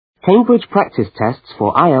Cambridge Practice Tests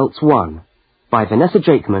for IELTS 1 by Vanessa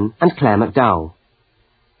Jakeman and Claire McDowell.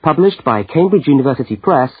 Published by Cambridge University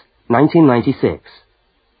Press, 1996.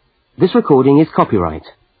 This recording is copyright.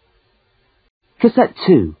 Cassette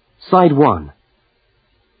 2, Side 1.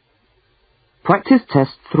 Practice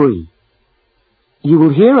Test 3. You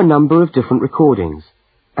will hear a number of different recordings,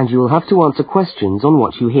 and you will have to answer questions on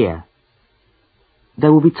what you hear.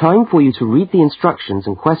 There will be time for you to read the instructions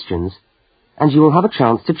and questions, and you will have a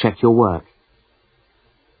chance to check your work.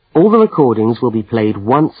 All the recordings will be played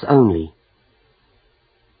once only.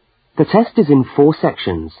 The test is in 4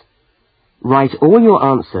 sections. Write all your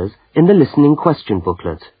answers in the listening question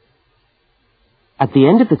booklet. At the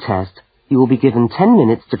end of the test, you will be given 10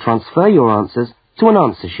 minutes to transfer your answers to an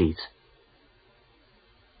answer sheet.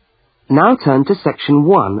 Now turn to section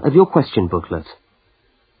 1 of your question booklet.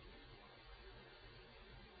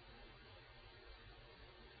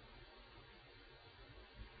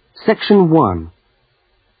 Section 1.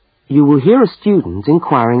 You will hear a student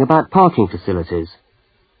inquiring about parking facilities.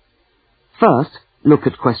 First, look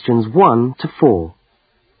at questions 1 to 4.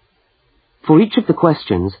 For each of the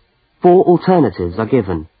questions, 4 alternatives are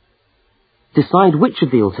given. Decide which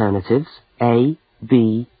of the alternatives, A,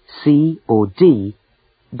 B, C, or D,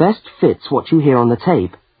 best fits what you hear on the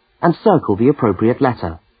tape, and circle the appropriate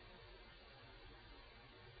letter.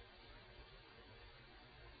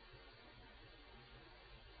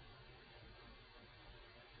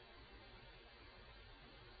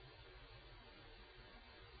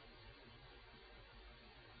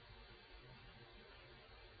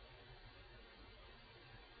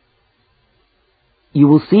 You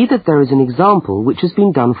will see that there is an example which has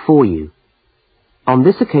been done for you. On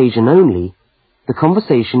this occasion only, the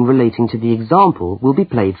conversation relating to the example will be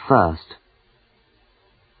played first.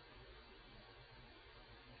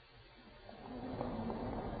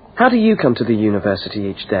 How do you come to the university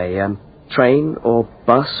each day? Train or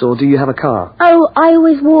bus, or do you have a car? Oh, I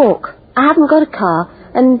always walk. I haven't got a car,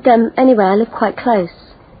 and anyway, I live quite close.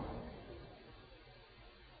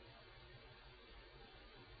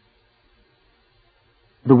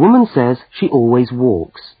 The woman says she always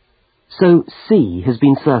walks, so C has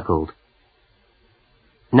been circled.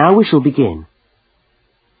 Now we shall begin.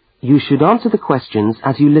 You should answer the questions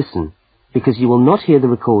as you listen, because you will not hear the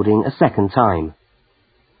recording a second time.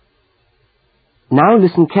 Now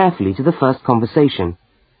listen carefully to the first conversation,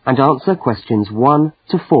 and answer questions 1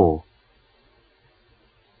 to 4.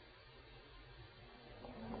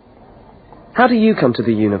 How do you come to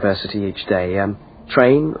the university each day?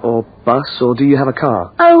 Train or bus, or do you have a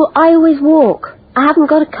car? Oh, I always walk. I haven't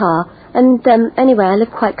got a car, and anyway, I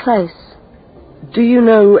live quite close. Do you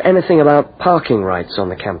know anything about parking rights on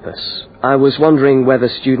the campus? I was wondering whether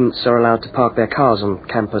students are allowed to park their cars on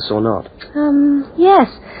campus or not. Yes.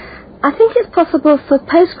 I think it's possible for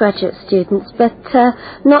postgraduate students, but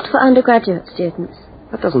not for undergraduate students.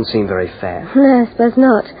 That doesn't seem very fair. No, I suppose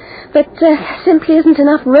not. But simply isn't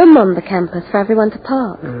enough room on the campus for everyone to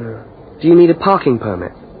park. Do you need a parking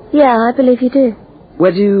permit? Yeah, I believe you do.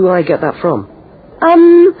 Where do I get that from?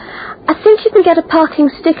 I think you can get a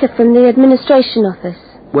parking sticker from the administration office.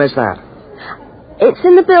 Where's that? It's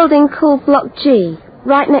in the building called Block G,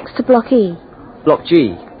 right next to Block E. Block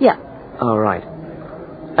G? Yeah. Oh, right.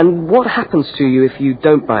 And what happens to you if you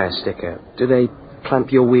don't buy a sticker? Do they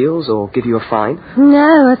clamp your wheels or give you a fine?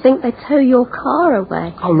 No, I think they tow your car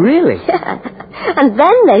away. Oh, really? Yeah. And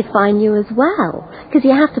then they fine you as well, because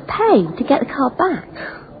you have to pay to get the car back.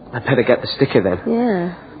 I'd better get the sticker then.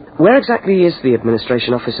 Yeah. Where exactly is the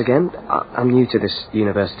administration office again? I'm new to this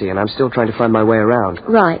university and I'm still trying to find my way around.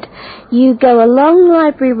 Right. You go along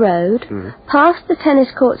Library Road, past the tennis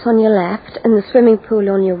courts on your left and the swimming pool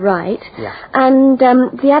on your right. Yeah. And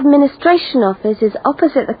the administration office is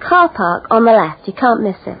opposite the car park on the left. You can't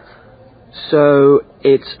miss it. So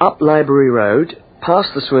it's up Library Road, past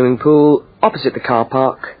the swimming pool, opposite the car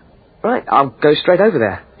park. Right, I'll go straight over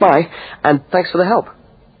there. Bye, and thanks for the help.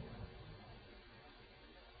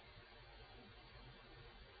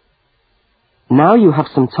 Now you have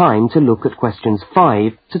some time to look at questions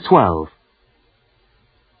 5 to 12.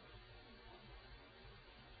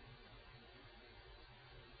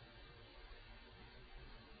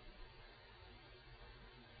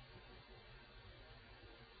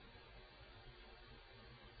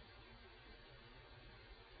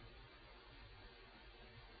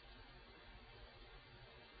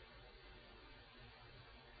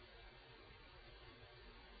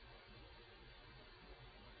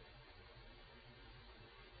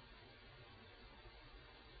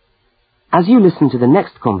 As you listen to the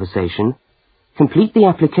next conversation, complete the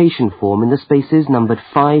application form in the spaces numbered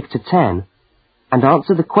 5 to 10 and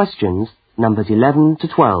answer the questions numbers 11 to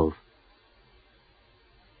 12.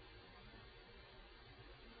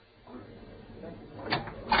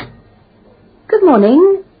 Good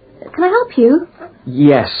morning. Can I help you?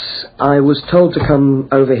 Yes, I was told to come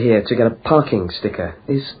over here to get a parking sticker.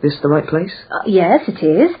 Is this the right place? Yes, it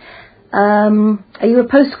is. Are you a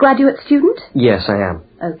postgraduate student? Yes, I am.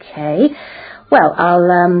 Okay. Well,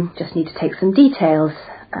 I'll just need to take some details.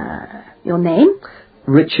 Your name?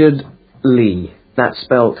 Richard Lee. That's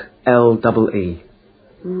spelt L-E-E.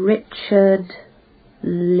 Richard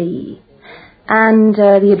Lee. And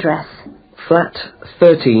the address? Flat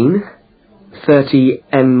 13, 30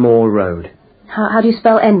 Enmore Road. How do you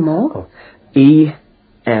spell Enmore? Oh, E-N-M-O-R-E.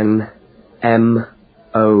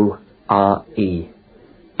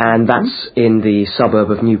 And that's in the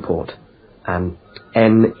suburb of Newport.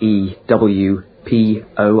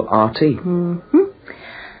 N-E-W-P-O-R-T. Mm-hmm.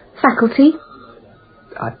 Faculty?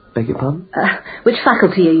 I beg your pardon? Which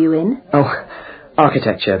faculty are you in? Oh,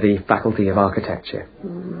 architecture, the Faculty of Architecture.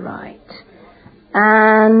 Right.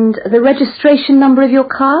 And the registration number of your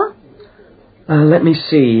car? Let me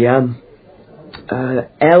see.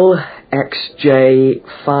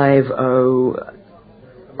 LXJ50...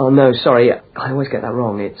 Oh, no, sorry. I always get that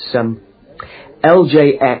wrong. It's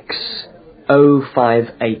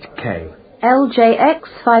LJX058K.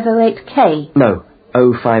 LJX508K? No,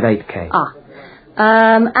 058K. Ah.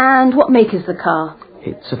 And what make is the car?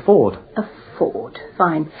 It's a Ford. A Ford.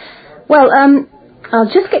 Fine. Well, I'll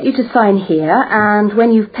just get you to sign here, and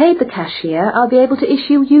when you've paid the cashier, I'll be able to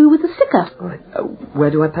issue you with a sticker. All right. Where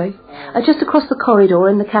do I pay? Just across the corridor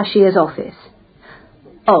in the cashier's office.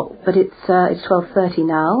 Oh, but it's 12:30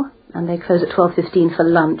 now, and they close at 12:15 for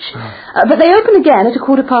lunch. But they open again at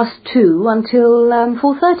 2:15 until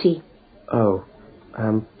 4:30. Oh,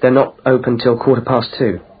 they're not open till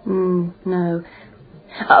 2:15. No.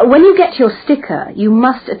 When you get your sticker, you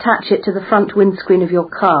must attach it to the front windscreen of your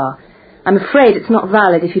car. I'm afraid it's not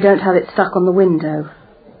valid if you don't have it stuck on the window.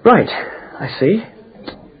 Right, I see.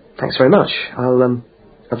 Thanks very much. I'll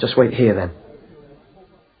just wait here then.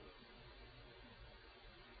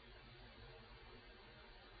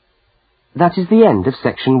 That is the end of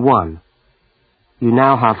section 1. You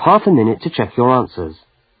now have half a minute to check your answers.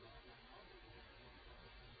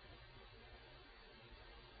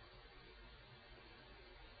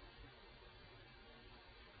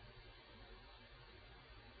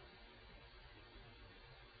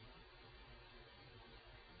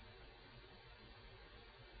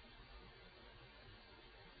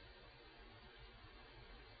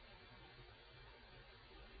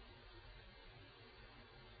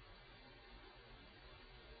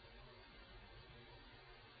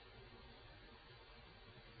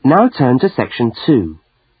 Now turn to section 2.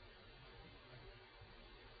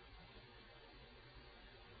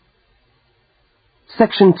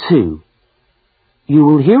 Section 2. You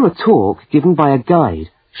will hear a talk given by a guide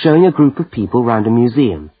showing a group of people round a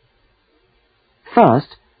museum.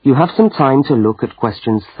 First, you have some time to look at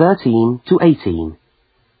questions 13 to 18.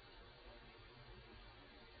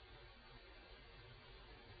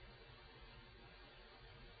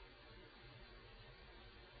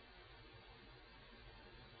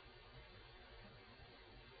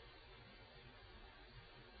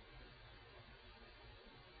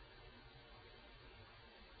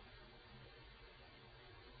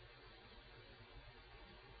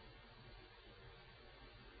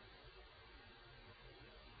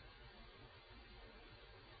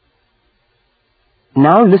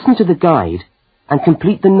 Now listen to the guide and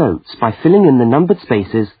complete the notes by filling in the numbered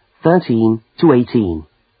spaces 13 to 18.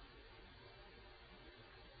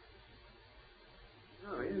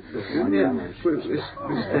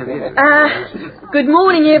 Good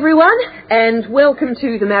morning, everyone, and welcome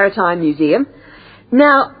to the Maritime Museum.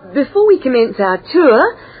 Now, before we commence our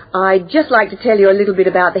tour, I'd just like to tell you a little bit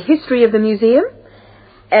about the history of the museum.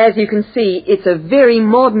 As you can see, it's a very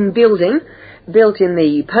modern building, built in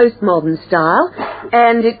the postmodern style,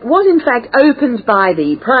 and it was in fact opened by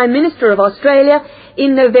the Prime Minister of Australia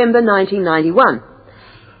in November 1991.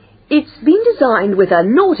 It's been designed with a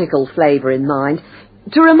nautical flavour in mind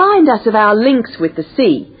to remind us of our links with the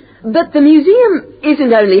sea. But the museum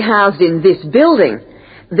isn't only housed in this building.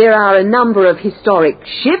 There are a number of historic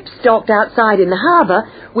ships docked outside in the harbour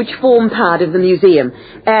which form part of the museum,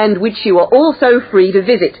 and which you are also free to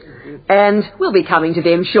visit. And we'll be coming to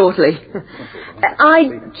them shortly.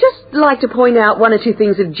 I'd just like to point out one or two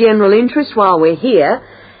things of general interest while we're here.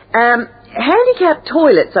 Handicapped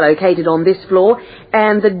toilets are located on this floor,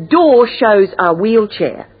 and the door shows a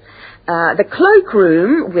wheelchair. The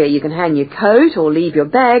cloakroom, where you can hang your coat or leave your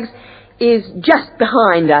bags, is just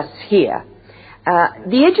behind us here.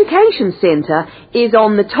 The education centre is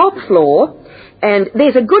on the top floor, And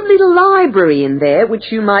there's a good little library in there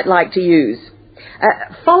which you might like to use.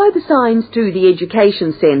 Follow the signs to the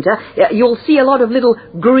Education Centre. You'll see a lot of little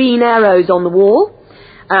green arrows on the wall.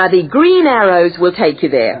 The green arrows will take you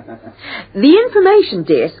there. The information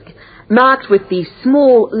desk, marked with the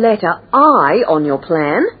small letter I on your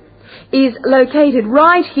plan, is located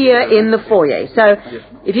right here in the foyer. So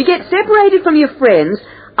if you get separated from your friends,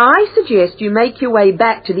 I suggest you make your way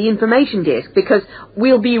back to the information desk, because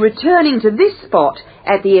we'll be returning to this spot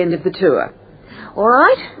at the end of the tour. All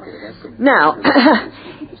right? Now,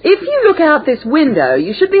 if you look out this window,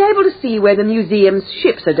 you should be able to see where the museum's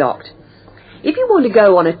ships are docked. If you want to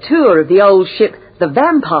go on a tour of the old ship, the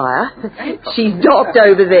Vampire, she's docked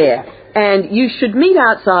over there, and you should meet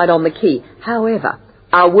outside on the quay. However,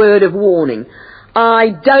 a word of warning, I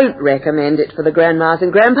don't recommend it for the grandmas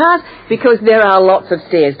and grandpas, because there are lots of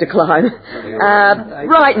stairs to climb.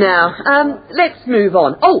 Right now, let's move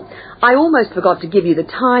on. Oh, I almost forgot to give you the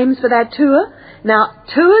times for that tour. Now,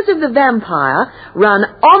 tours of the Vampire run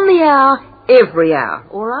on the hour, every hour,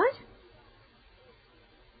 all right?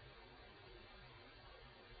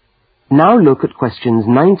 Now look at questions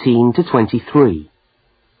 19 to 23.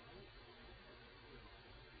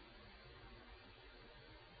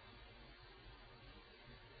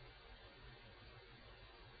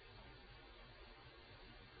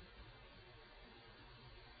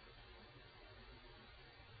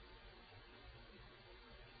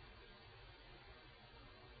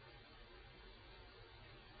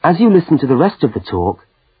 As you listen to the rest of the talk,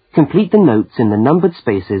 complete the notes in the numbered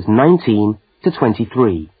spaces 19 to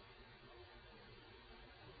 23.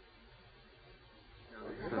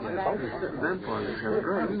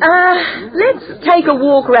 Let's take a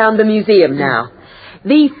walk around the museum now.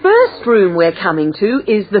 The first room we're coming to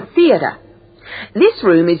is the theatre. This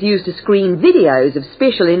room is used to screen videos of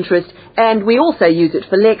special interest, and we also use it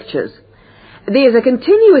for lectures. There's a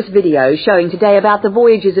continuous video showing today about the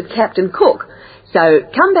voyages of Captain Cook, so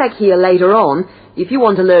come back here later on if you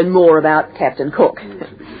want to learn more about Captain Cook.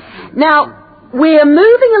 Now, we're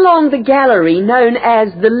moving along the gallery known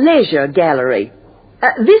as the Leisure Gallery.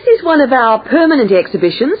 This is one of our permanent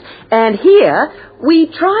exhibitions, and here we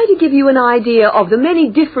try to give you an idea of the many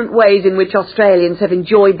different ways in which Australians have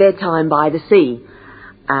enjoyed their time by the sea.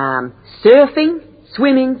 Surfing,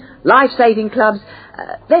 swimming, life-saving clubs,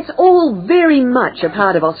 that's all very much a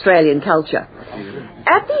part of Australian culture.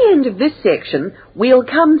 At the end of this section, we'll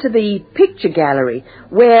come to the picture gallery,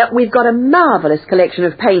 where we've got a marvellous collection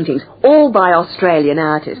of paintings, all by Australian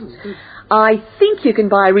artists. I think you can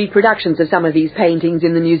buy reproductions of some of these paintings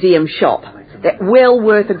in the museum shop. They're well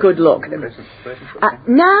worth a good look.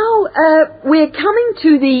 Now, we're coming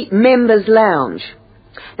to the Members' Lounge.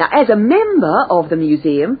 Now, as a member of the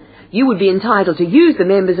museum, you would be entitled to use the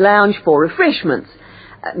Members' Lounge for refreshments.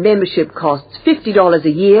 Membership costs $50 a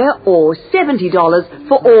year or $70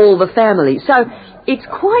 for all the family. So it's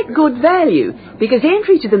quite good value, because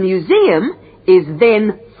entry to the museum is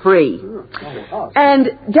then free. And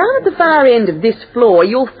down at the far end of this floor,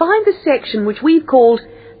 you'll find the section which we've called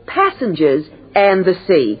Passengers and the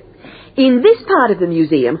Sea. In this part of the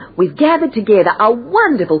museum, we've gathered together a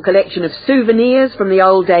wonderful collection of souvenirs from the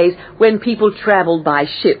old days when people travelled by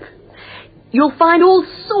ship. You'll find all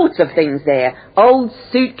sorts of things there. Old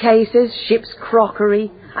suitcases, ship's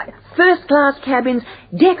crockery, first-class cabins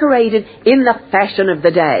decorated in the fashion of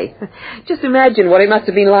the day. Just imagine what it must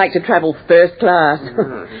have been like to travel first class.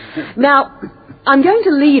 Now, I'm going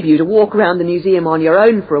to leave you to walk around the museum on your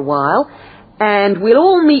own for a while, and we'll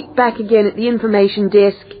all meet back again at the information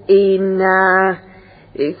desk in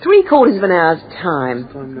 3/4 of an hour's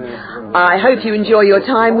time. I hope you enjoy your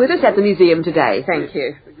time with us at the museum today. Thank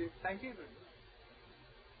you.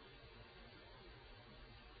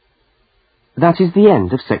 That is the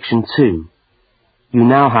end of section 2. You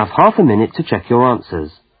now have half a minute to check your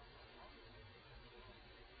answers.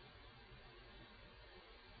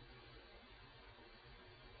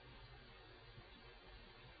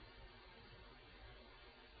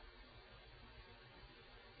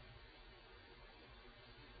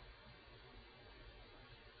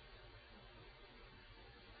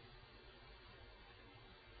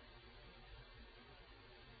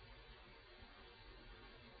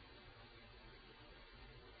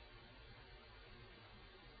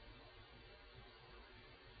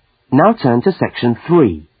 Now turn to section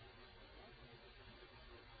 3.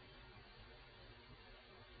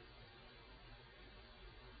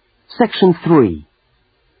 Section 3.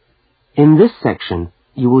 In this section,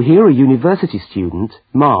 you will hear a university student,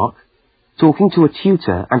 Mark, talking to a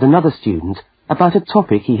tutor and another student about a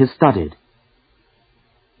topic he has studied.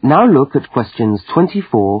 Now look at questions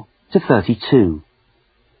 24 to 32.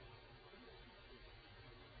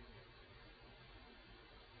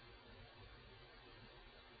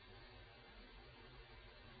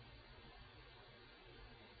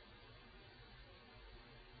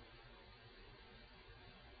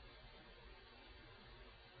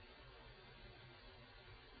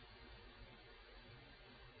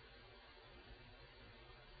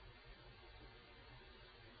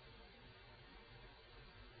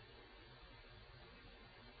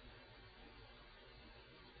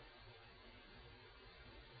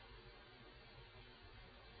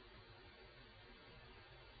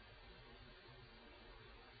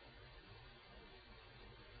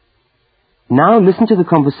 Now listen to the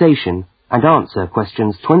conversation and answer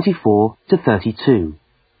questions 24 to 32.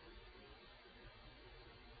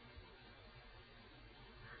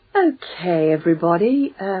 Okay,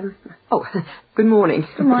 everybody. Good morning.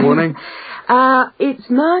 Good morning. It's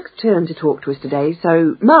Mark's turn to talk to us today,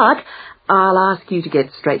 so Mark, I'll ask you to get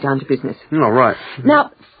straight down to business. All right.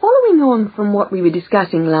 Now, following on from what we were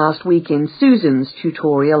discussing last week in Susan's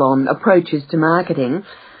tutorial on approaches to marketing,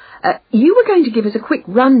 you were going to give us a quick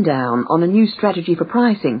rundown on a new strategy for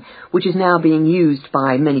pricing, which is now being used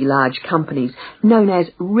by many large companies, known as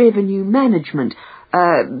revenue management,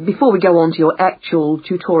 before we go on to your actual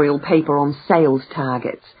tutorial paper on sales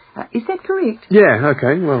targets. Is that correct? Yeah,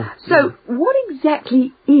 okay, well... So, what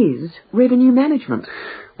exactly is revenue management?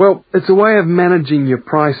 Well, it's a way of managing your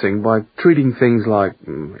pricing by treating things like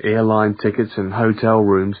airline tickets and hotel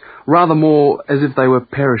rooms rather more as if they were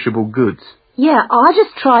perishable goods. Yeah, I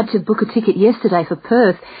just tried to book a ticket yesterday for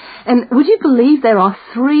Perth, and would you believe there are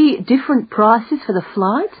 3 different prices for the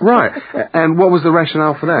flight? Right, and what was the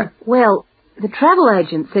rationale for that? Well, the travel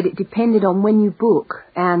agent said it depended on when you book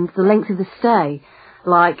and the length of the stay.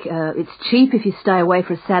 Like, it's cheap if you stay away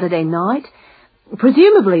for a Saturday night,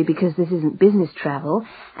 presumably because this isn't business travel,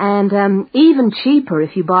 and even cheaper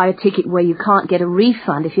if you buy a ticket where you can't get a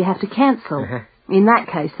refund if you have to cancel. In that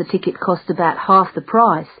case, the ticket cost about half the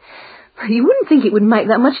price. You wouldn't think it would make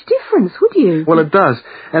that much difference, would you? Well, it does,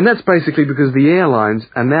 and that's basically because the airlines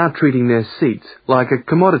are now treating their seats like a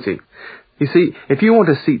commodity. You see, if you want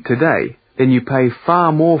a seat today, then you pay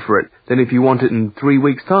far more for it than if you want it in 3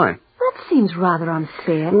 weeks' time. That seems rather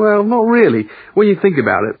unfair. Well, not really. When you think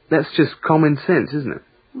about it, that's just common sense, isn't it?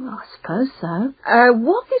 Well, I suppose so.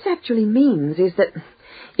 What this actually means is that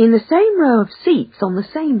in the same row of seats on the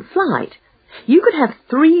same flight, you could have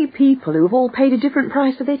 3 people who have all paid a different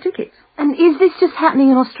price for their tickets. And is this just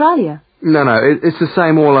happening in Australia? No, it's the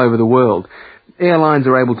same all over the world. Airlines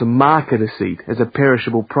are able to market a seat as a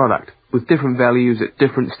perishable product with different values at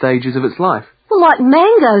different stages of its life. Well, like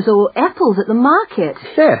mangoes or apples at the market.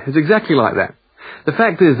 Yeah, it's exactly like that. The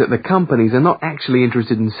fact is that the companies are not actually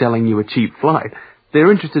interested in selling you a cheap flight.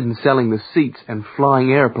 They're interested in selling the seats and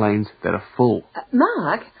flying airplanes that are full.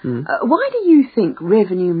 Mark, why do you think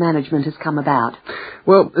revenue management has come about?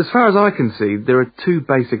 Well, as far as I can see, there are 2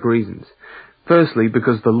 basic reasons. Firstly,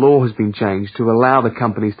 because the law has been changed to allow the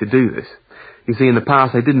companies to do this. You see, in the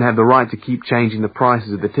past, they didn't have the right to keep changing the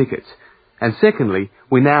prices of the tickets. And secondly,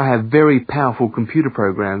 we now have very powerful computer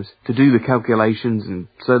programs to do the calculations, and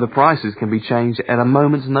so the prices can be changed at a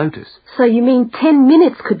moment's notice. So you mean 10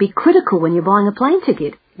 minutes could be critical when you're buying a plane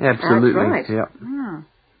ticket? Absolutely. That's right. Yeah.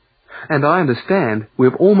 And I understand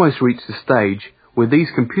we've almost reached the stage where these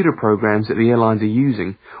computer programs that the airlines are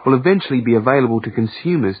using will eventually be available to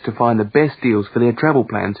consumers to find the best deals for their travel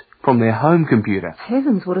plans from their home computer.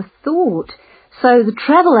 Heavens, what a thought. So the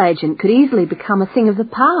travel agent could easily become a thing of the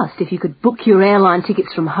past if you could book your airline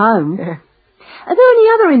tickets from home. Are there any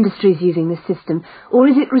other industries using this system, or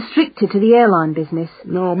is it restricted to the airline business?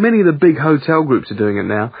 No, many of the big hotel groups are doing it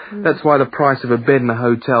now. That's why the price of a bed in a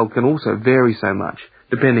hotel can also vary so much,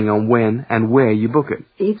 depending on when and where you book it.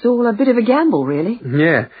 It's all a bit of a gamble, really.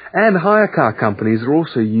 Yeah, and hire car companies are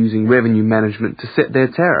also using revenue management to set their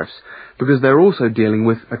tariffs, because they're also dealing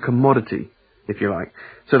with a commodity, if you like.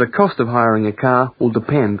 So the cost of hiring a car will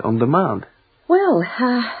depend on demand. Well,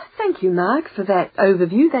 thank you, Mark, for that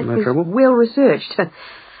overview. That No was trouble. well researched.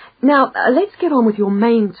 Now, let's get on with your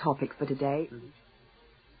main topic for today.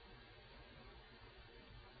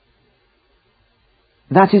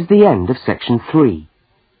 That is the end of section 3.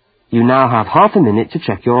 You now have half a minute to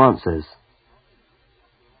check your answers.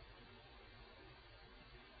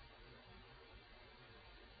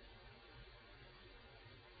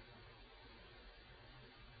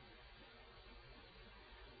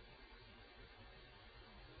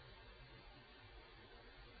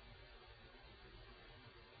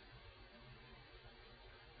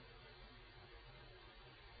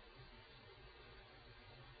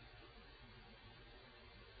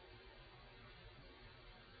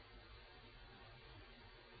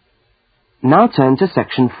 Now turn to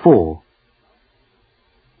section 4.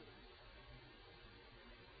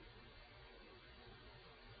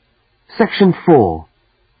 Section 4.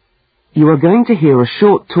 You are going to hear a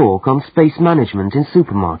short talk on space management in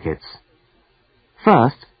supermarkets.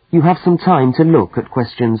 First, you have some time to look at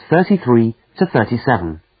questions 33 to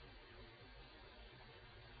 37.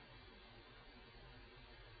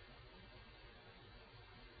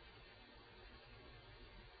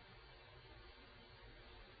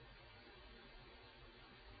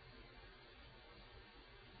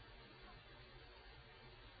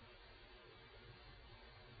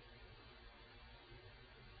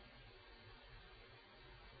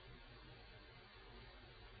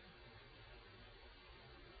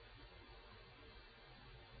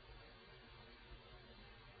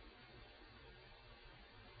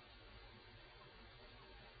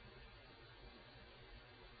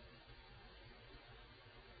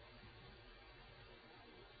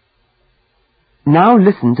 Now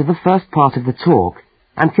listen to the first part of the talk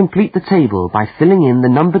and complete the table by filling in the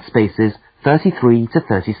numbered spaces 33 to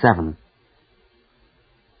 37.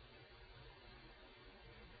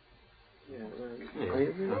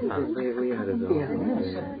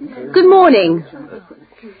 Good morning.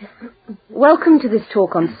 Welcome to this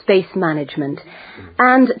talk on space management.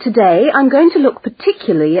 And today I'm going to look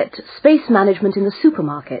particularly at space management in the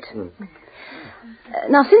supermarket.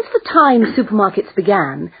 Now, since the time supermarkets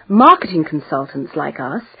began, marketing consultants like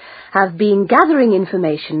us have been gathering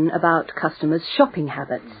information about customers' shopping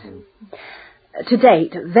habits. To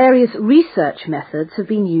date, various research methods have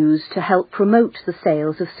been used to help promote the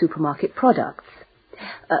sales of supermarket products.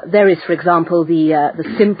 There is, for example,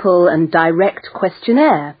 the simple and direct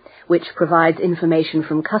questionnaire, which provides information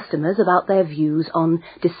from customers about their views on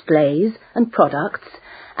displays and products,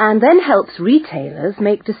 and then helps retailers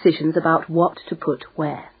make decisions about what to put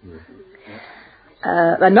where.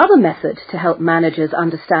 Another method to help managers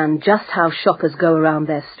understand just how shoppers go around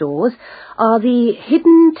their stores are the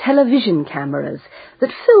hidden television cameras that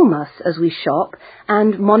film us as we shop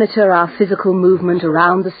and monitor our physical movement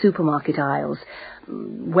around the supermarket aisles.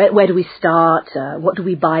 Where do we start? What do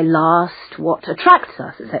we buy last? What attracts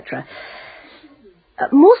us, etc.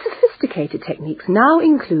 More sophisticated techniques now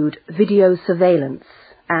include video surveillance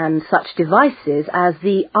and such devices as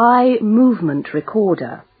the eye movement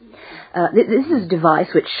recorder. This is a device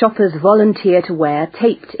which shoppers volunteer to wear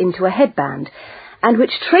taped into a headband and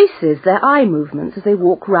which traces their eye movements as they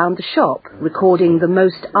walk around the shop, recording the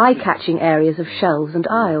most eye-catching areas of shelves and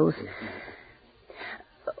aisles.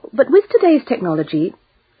 But with today's technology,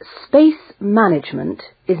 space management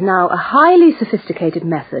is now a highly sophisticated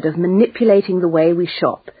method of manipulating the way we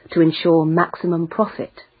shop to ensure maximum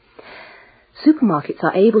profit. Supermarkets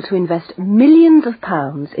are able to invest millions of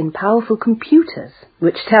pounds in powerful computers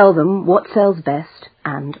which tell them what sells best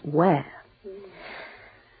and where.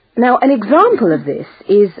 Now, an example of this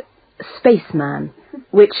is Spaceman,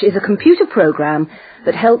 which is a computer program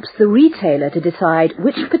that helps the retailer to decide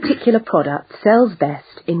which particular product sells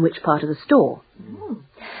best in which part of the store.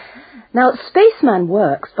 Now, Spaceman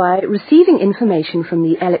works by receiving information from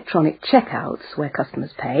the electronic checkouts where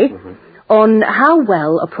customers pay on how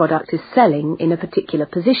well a product is selling in a particular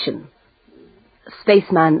position.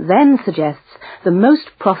 Spaceman then suggests the most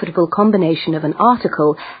profitable combination of an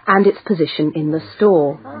article and its position in the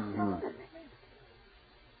store.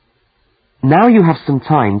 Now you have some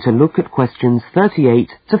time to look at questions 38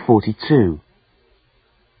 to 42.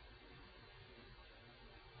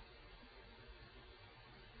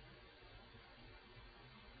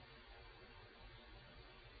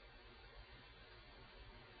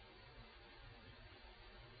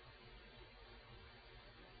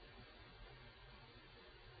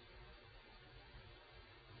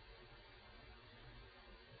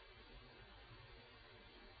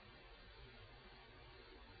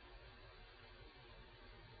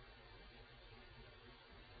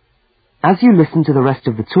 As you listen to the rest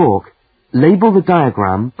of the talk, label the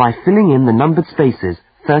diagram by filling in the numbered spaces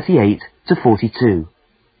 38 to 42.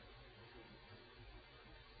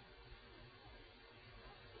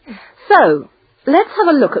 So, let's have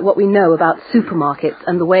a look at what we know about supermarkets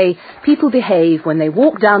and the way people behave when they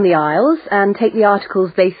walk down the aisles and take the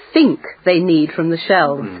articles they think they need from the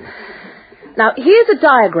shelves. Now, here's a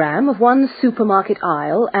diagram of one supermarket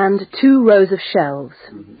aisle and 2 rows of shelves.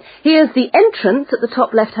 Here's the entrance at the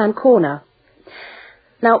top left-hand corner.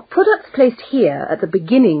 Now, products placed here at the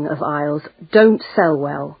beginning of aisles don't sell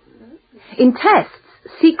well. In tests,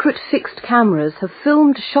 secret fixed cameras have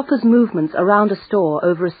filmed shoppers' movements around a store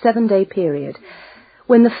over a 7-day period.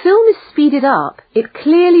 When the film is speeded up, it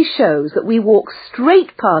clearly shows that we walk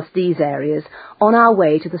straight past these areas on our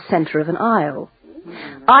way to the centre of an aisle.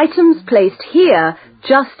 Items placed here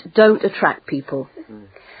just don't attract people.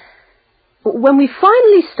 When we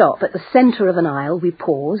finally stop at the centre of an aisle, we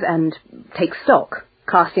pause and take stock,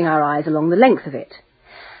 casting our eyes along the length of it.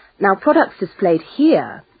 Now, products displayed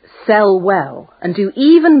here sell well and do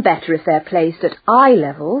even better if they're placed at eye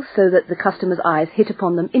level so that the customer's eyes hit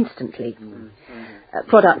upon them instantly.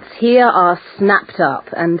 Products here are snapped up,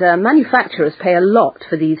 and manufacturers pay a lot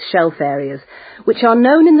for these shelf areas, which are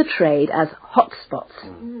known in the trade as hotspots.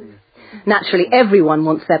 Naturally, everyone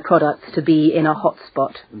wants their products to be in a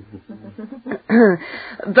hotspot.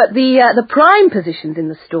 But the prime positions in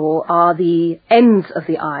the store are the ends of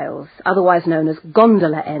the aisles, otherwise known as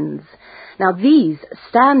gondola ends. Now, these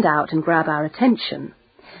stand out and grab our attention.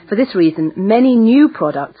 For this reason, many new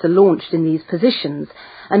products are launched in these positions,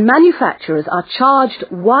 and manufacturers are charged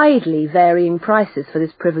widely varying prices for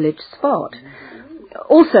this privileged spot.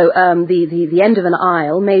 Also, the end of an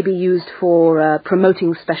aisle may be used for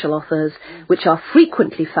promoting special offers, which are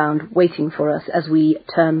frequently found waiting for us as we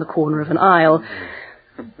turn the corner of an aisle.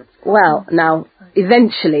 Well, now,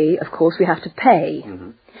 eventually, of course, we have to pay.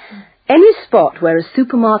 Any spot where a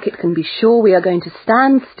supermarket can be sure we are going to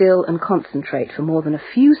stand still and concentrate for more than a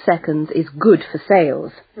few seconds is good for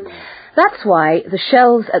sales. That's why the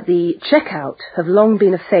shelves at the checkout have long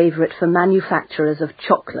been a favourite for manufacturers of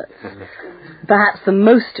chocolates. Perhaps the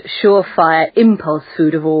most surefire impulse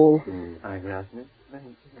food of all.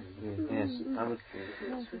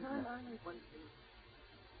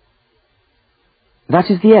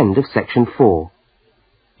 That is the end of section 4.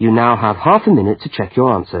 You now have half a minute to check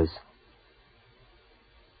your answers.